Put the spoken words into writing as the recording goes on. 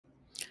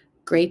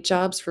Great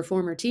jobs for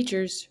former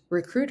teachers,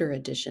 recruiter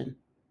edition.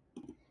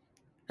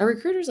 A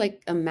recruiter is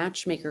like a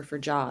matchmaker for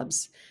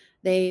jobs.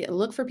 They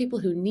look for people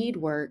who need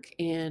work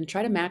and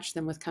try to match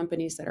them with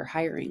companies that are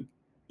hiring.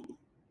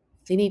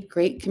 They need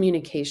great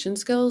communication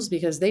skills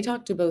because they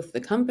talk to both the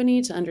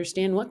company to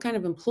understand what kind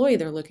of employee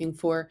they're looking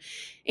for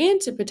and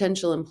to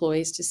potential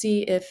employees to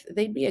see if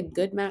they'd be a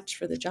good match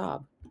for the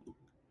job.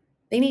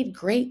 They need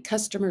great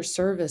customer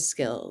service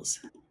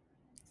skills,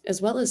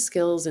 as well as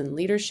skills in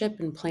leadership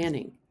and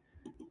planning.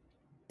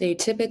 They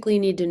typically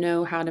need to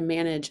know how to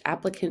manage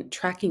applicant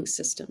tracking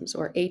systems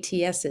or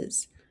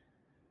ATSs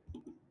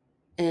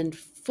and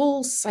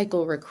full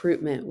cycle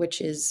recruitment,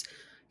 which is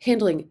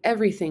handling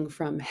everything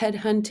from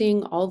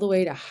headhunting all the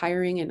way to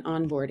hiring and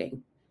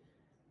onboarding.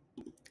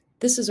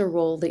 This is a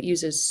role that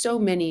uses so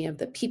many of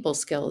the people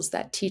skills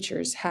that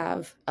teachers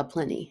have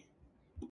aplenty.